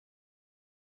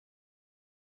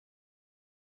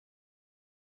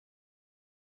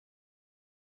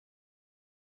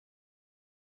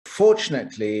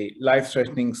Fortunately,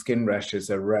 life-threatening skin rashes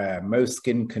are rare. Most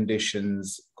skin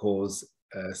conditions cause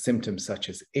symptoms such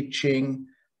as itching,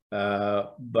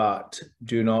 but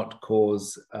do not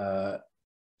cause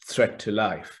threat to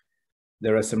life.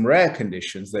 There are some rare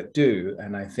conditions that do,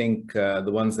 and I think the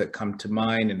ones that come to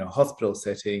mind in a hospital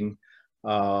setting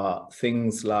are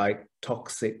things like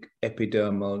toxic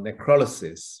epidermal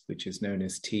necrolysis, which is known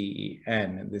as TEN.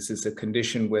 And this is a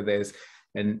condition where there's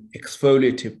an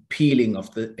exfoliative peeling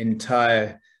of the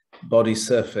entire body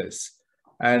surface.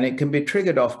 And it can be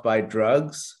triggered off by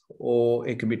drugs, or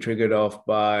it can be triggered off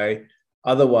by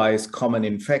otherwise common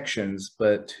infections.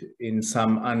 But in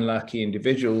some unlucky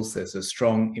individuals, there's a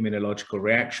strong immunological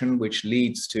reaction, which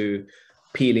leads to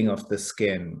peeling of the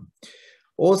skin.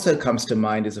 Also comes to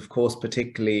mind is, of course,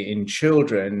 particularly in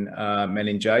children,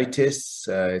 meningitis.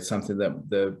 It's something that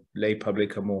the lay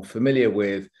public are more familiar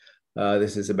with.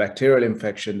 This is a bacterial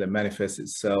infection that manifests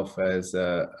itself as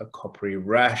a coppery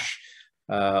rash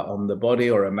on the body,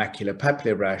 or a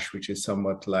maculopapular rash, which is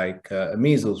somewhat like a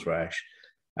measles rash.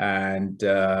 And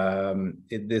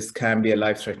this can be a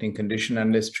life-threatening condition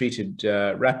unless treated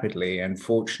rapidly. And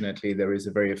fortunately, there is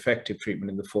a very effective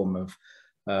treatment in the form of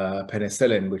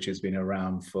penicillin, which has been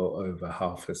around for over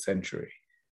half a century.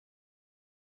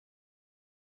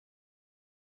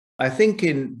 I think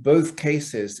in both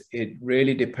cases, it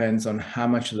really depends on how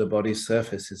much of the body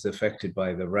surface is affected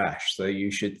by the rash. So you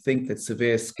should think that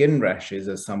severe skin rashes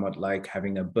are somewhat like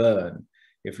having a burn.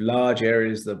 If large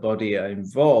areas of the body are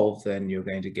involved, then you're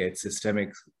going to get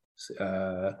systemic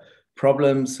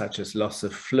problems such as loss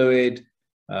of fluid,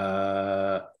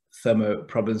 problems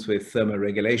with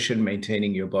thermoregulation,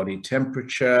 maintaining your body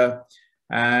temperature,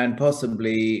 and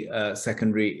possibly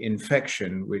secondary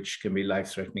infection, which can be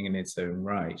life-threatening in its own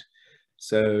right.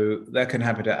 So that can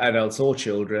happen to adults or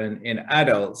children. In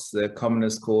adults, the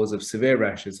commonest cause of severe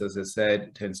rashes, as I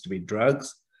said, tends to be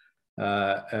drugs,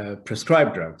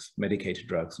 prescribed drugs, medicated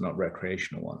drugs, not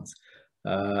recreational ones.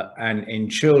 And in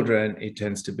children, it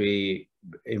tends to be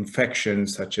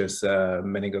infections such as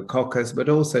meningococcus, but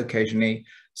also occasionally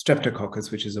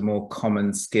streptococcus, which is a more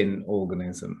common skin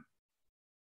organism.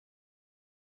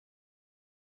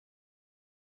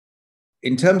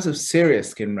 In terms of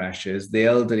serious skin rashes, the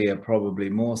elderly are probably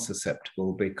more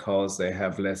susceptible because they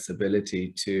have less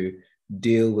ability to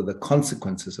deal with the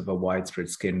consequences of a widespread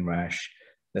skin rash.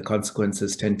 The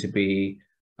consequences tend to be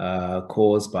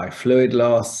caused by fluid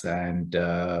loss and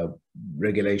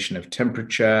regulation of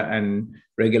temperature and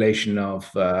regulation of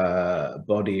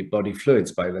body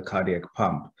fluids by the cardiac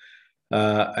pump.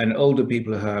 And older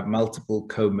people who have multiple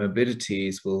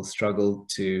comorbidities will struggle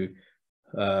to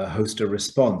host a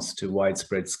response to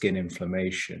widespread skin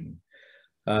inflammation.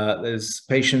 There's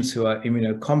patients who are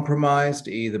immunocompromised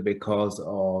either because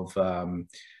of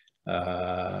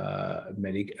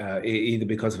either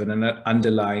because of an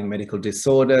underlying medical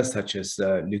disorder such as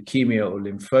leukemia or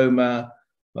lymphoma,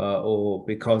 or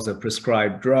because of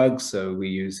prescribed drugs. So we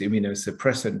use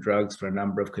immunosuppressant drugs for a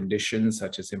number of conditions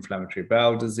such as inflammatory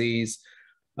bowel disease.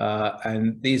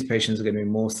 And these patients are going to be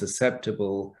more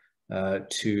susceptible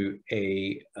to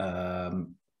a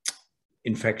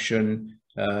infection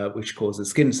which causes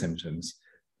skin symptoms.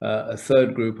 A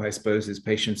third group, I suppose, is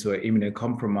patients who are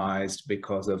immunocompromised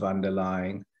because of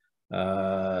underlying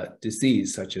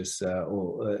disease, such as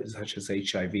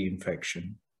HIV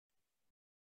infection.